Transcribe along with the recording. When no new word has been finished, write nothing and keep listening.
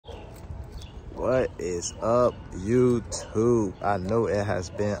What is up, YouTube? I know it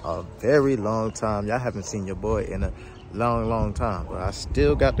has been a very long time. Y'all haven't seen your boy in a long time, but I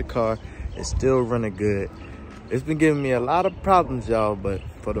still got the car. It's still running good. It's been giving me a lot of problems, y'all, but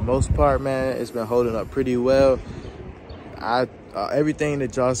for the most part, man, it's been holding up pretty well. Everything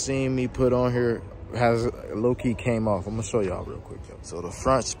that y'all seen me put on here has low-key came off. I'm gonna show y'all real quick, though. So the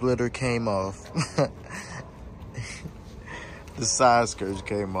front splitter came off. The side skirts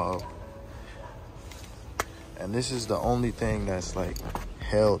came off. And this is the only thing that's like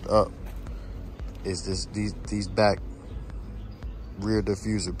held up is these back rear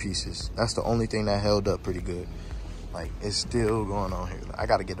diffuser pieces. That's the only thing that held up pretty good. Like, it's still going on here. I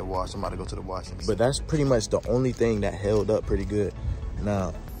gotta get the wash. I'm about to go to the washing. But that's pretty much the only thing that held up pretty good.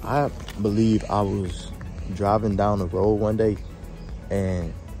 Now, I believe I was driving down the road one day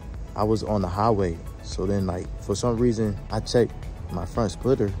and I was on the highway. So then, like, for some reason, I checked my front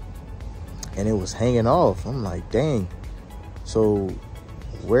splitter and it was hanging off. I'm like, dang. So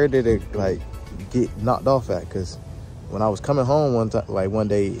where did it like get knocked off at? Because when I was coming home one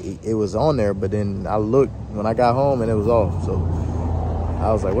day, it was on there, but then I looked when I got home and it was off. So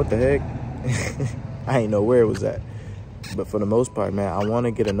I was like, what the heck? I ain't know where it was at. But for the most part, man, I want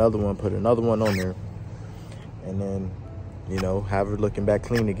to get another one, put another one on there, and then, you know, have it looking back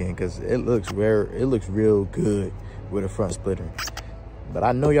clean again, because it looks real good with a front splitter. But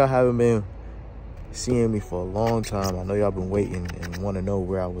I know y'all haven't been seeing me for a long time. I know y'all been waiting and want to know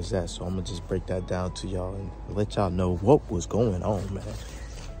where I was at, so I'm gonna just break that down to y'all and let y'all know what was going on, man.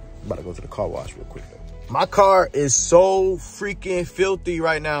 I'm about to go to the car wash real quick, though. My car is so freaking filthy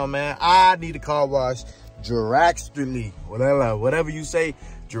right now, man. I need a car wash drastically, whatever you say,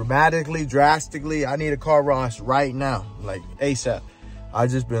 drastically. I need a car wash right now, like ASAP. I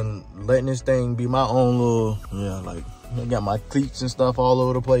just been letting this thing be my own little, yeah, like, I got my cleats and stuff all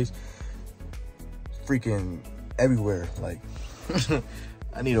over the place, freaking everywhere. Like,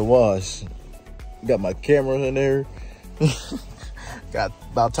 I need a wash. Got my camera in there. Got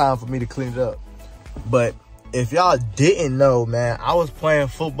about time for me to clean it up. But if y'all didn't know, man, I was playing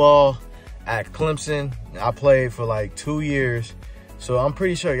football at Clemson. I played for like 2 years. So I'm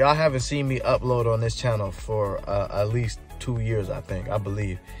pretty sure y'all haven't seen me upload on this channel for at least 2 years, I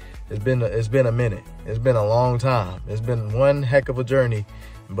believe. It's been a minute. It's been a long time. It's been one heck of a journey.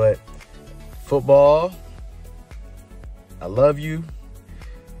 But football, I love you.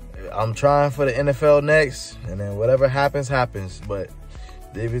 I'm trying for the NFL next, and then whatever happens, happens. But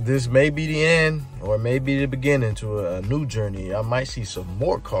this may be the end, or maybe the beginning to a new journey. I might see some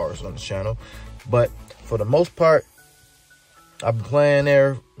more cars on the channel. But for the most part, I've been playing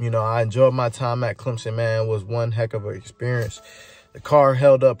there. You know, I enjoyed my time at Clemson, man. It was one heck of an experience. The car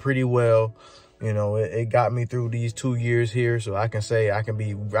held up pretty well. You know, it got me through these 2 years here, so I can say I can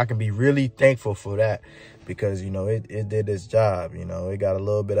be really thankful for that, because, you know, it did its job. You know, it got a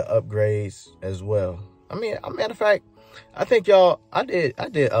little bit of upgrades as well. I mean, a matter of fact, I think I did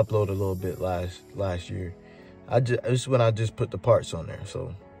upload a little bit last year. This is when I just put the parts on there,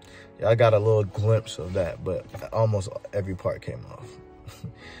 so I got a little glimpse of that, but almost every part came off.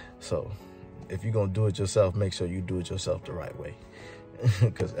 So if you're gonna do it yourself, make sure you do it yourself the right way,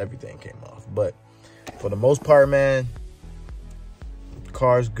 because everything came off. But for the most part, man, the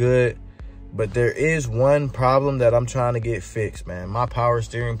car's good. But there is one problem that I'm trying to get fixed, man. My power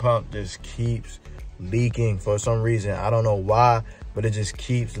steering pump just keeps leaking for some reason. I don't know why, but it just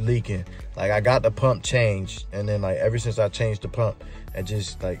keeps leaking. Like, I got the pump changed, and then, like, ever since I changed the pump, and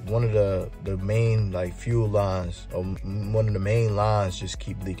just like one of the main, like, fuel lines, or one of the main lines just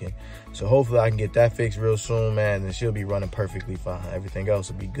keep leaking. So hopefully I can get that fixed real soon, man, and she'll be running perfectly fine. Everything else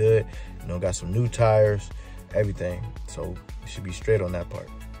will be good. You know, got some new tires, everything. So it should be straight on that part.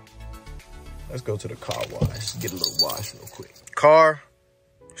 Let's go to the car wash. Get a little wash real quick. Car,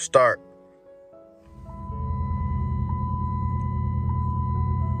 start.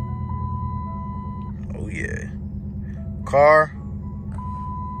 Oh yeah. Car,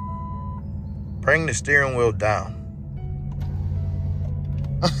 bring the steering wheel down.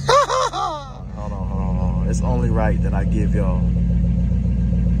 Hold on. It's only right that I give y'all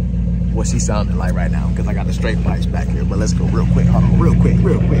what she sounded like right now, because I got the straight pipes back here. But let's go real quick. Hold on, real quick. A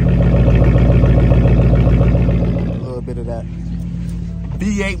little bit of that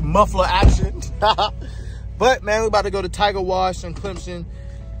V8 muffler action. But, man, we're about to go to Tiger Wash in Clemson,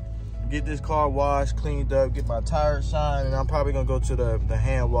 get this car washed, cleaned up, get my tires shined, and I'm probably gonna go to the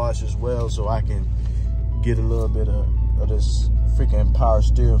hand wash as well, so I can get a little bit of this freaking power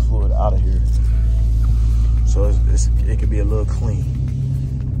steering fluid out of here, so it can be a little clean.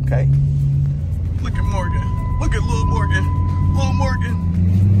 Okay. Look at Morgan. Look at little Morgan. Little Morgan.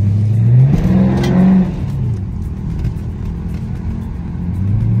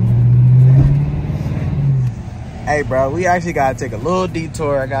 Hey, bro, we actually gotta take a little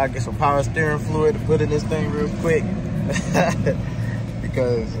detour. I gotta get some power steering fluid to put in this thing real quick.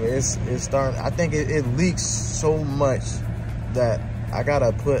 Because it's starting, I think it leaks so much that I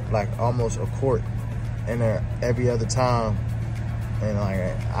gotta put like almost a quart in there every other time. And like,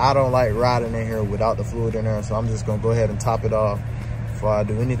 I don't like riding in here without the fluid in there, so I'm just gonna go ahead and top it off before I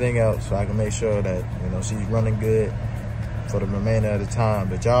do anything else, so I can make sure that, you know, she's running good for the remainder of the time.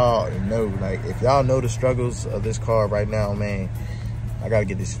 But y'all know, like, if y'all know the struggles of this car right now, man, I gotta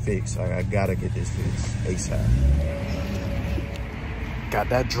get this fixed. I gotta get this fixed ASAP. Got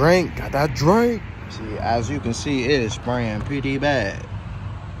that drink, See, as you can see, it is spraying pretty bad.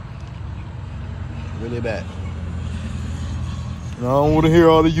 Really bad. And I don't want to hear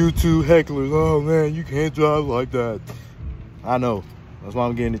all the YouTube hecklers. Oh man, you can't drive like that. I know. That's why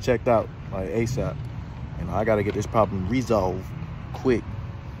I'm getting it checked out, like ASAP. You know, I gotta get this problem resolved quick.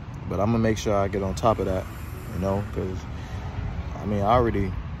 But I'm gonna make sure I get on top of that, you know, because I mean, I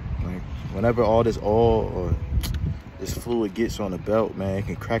already, like, whenever all this oil or this fluid gets on the belt, man, it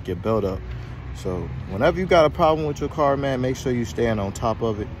can crack your belt up. So whenever you got a problem with your car, man, make sure you stand on top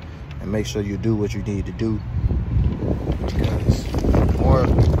of it and make sure you do what you need to do. Because more,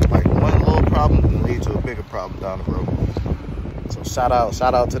 like, one little problem can lead to a bigger problem down the road. So shout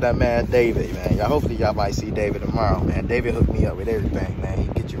out to that man David, man. Hopefully y'all might see David tomorrow, man. David hooked me up with everything, man. He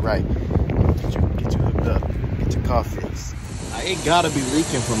get you right, get you hooked up, get your car fixed. It gotta be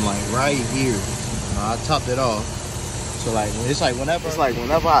leaking from like right here. I topped it off. So like, it's like whenever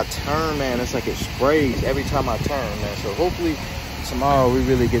I turn, man, it's like it sprays every time I turn, man. So hopefully tomorrow we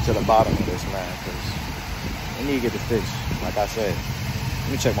really get to the bottom of this, man, because we need to get it fixed. Like I said,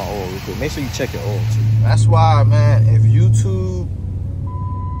 let me check my oil real quick. Make sure you check your oil too. That's why, man, if YouTube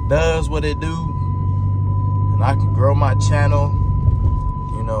does what it do, and I can grow my channel,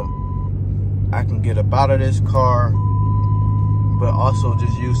 you know, I can get up out of this car, but also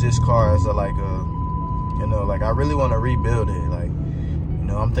just use this car as a, like a, you know, like I really want to rebuild it. Like, you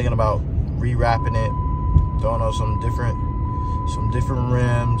know, I'm thinking about rewrapping it, throwing on some different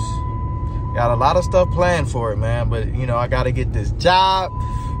rims. Got a lot of stuff planned for it, man. But, you know, I got to get this job,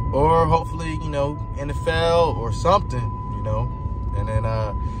 or hopefully, you know, NFL or something, you know, and then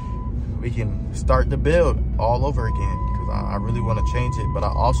we can start the build all over again, because I really want to change it, but I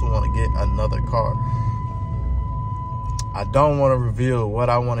also want to get another car. I don't want to reveal what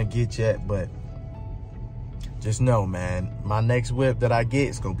I want to get yet, but just know, man, my next whip that I get,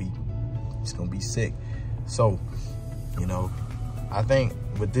 it's gonna be sick. So, you know, I think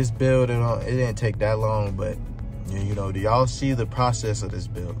with this build, it didn't take that long, but you know, do y'all see the process of this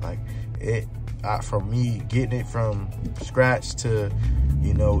build? Like, from me getting it from scratch to,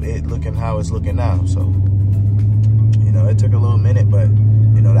 you know, it looking how it's looking now. So, you know, it took a little minute, but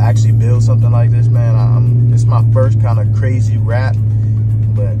you know, to actually build something like this, man, it's my first kind of crazy wrap.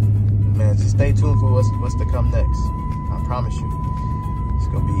 But man, just stay tuned for what's to come next. I promise you, it's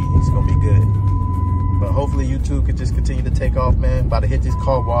gonna be good. But hopefully YouTube could just continue to take off, man. About to hit this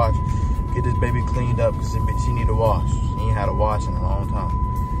car wash, get this baby cleaned up, because she need a wash. She ain't had a wash in a long time.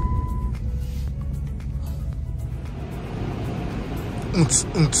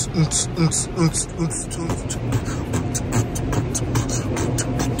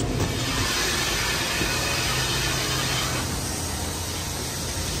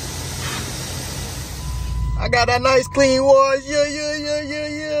 I got that nice clean wash, yeah.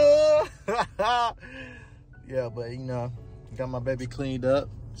 Yeah, but you know, got my baby cleaned up.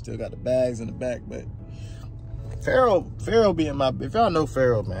 Still got the bags in the back, but Pharaoh being my, if y'all know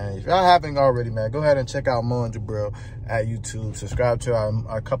Pharaoh, man, if y'all haven't already, man, go ahead and check out Mo and Jabril at YouTube. Subscribe to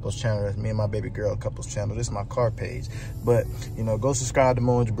our couples channel. That's me and my baby girl couples channel. This is my car page. But, you know, go subscribe to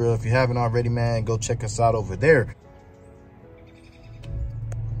Mo and Jabril. If you haven't already, man, go check us out over there.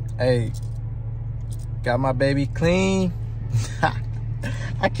 Hey, got my baby clean.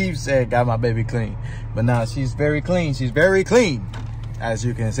 I keep saying got my baby clean, but now she's very clean. She's very clean, as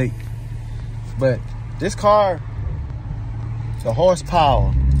you can see. But this car, the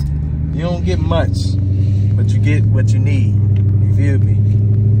horsepower, you don't get much, but you get what you need. You feel me?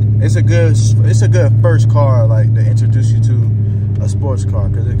 It's a good first car, like, to introduce you to a sports car,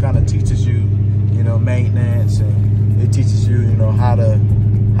 because it kind of teaches you, you know, maintenance, and it teaches you, you know, how to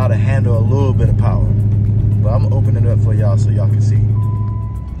handle a little bit of power. But I'm opening it up for y'all so y'all can see.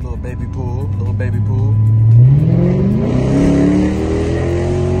 Little baby pool, little baby pool.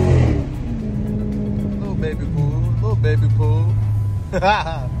 Little baby pool.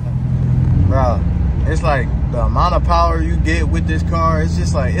 Bro, it's like the amount of power you get with this car, it's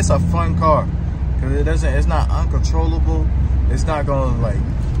just like, it's a fun car. Cause it's not uncontrollable. It's not gonna, like,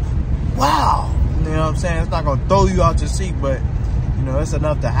 wow. You know what I'm saying? It's not gonna throw you out your seat, but you know, it's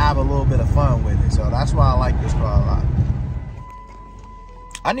enough to have a little bit of fun with it. So that's why I like this car a lot.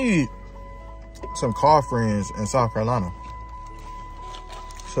 I need some car friends in South Carolina.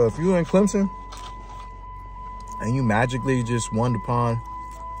 So if you in Clemson and you magically just won upon,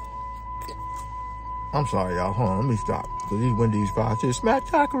 I'm sorry, y'all. Hold on, let me stop. Cause these Wendy's fries just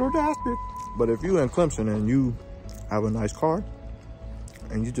spectacular, bastard. But if you in Clemson and you have a nice car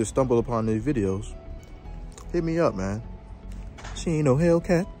and you just stumble upon these videos, hit me up, man. She ain't no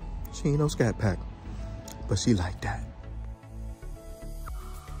Hellcat, she ain't no Scat Pack, but she like that.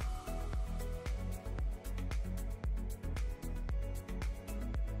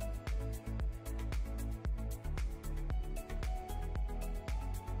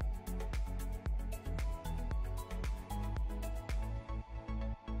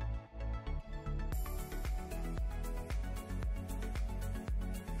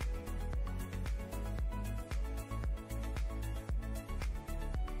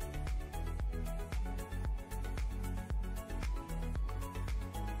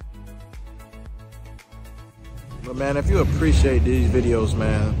 But man, if you appreciate these videos,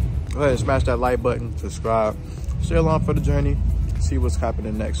 man, go ahead and smash that like button, subscribe, share along for the journey, see what's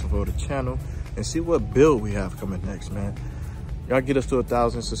happening next for the channel, and see what build we have coming next, man. Y'all get us to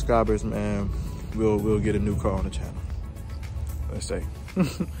 1,000 subscribers, man. We'll get a new car on the channel. Let's say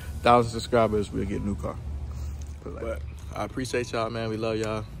 1,000 subscribers, we'll get a new car. But I appreciate y'all, man. We love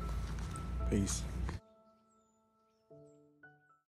y'all. Peace.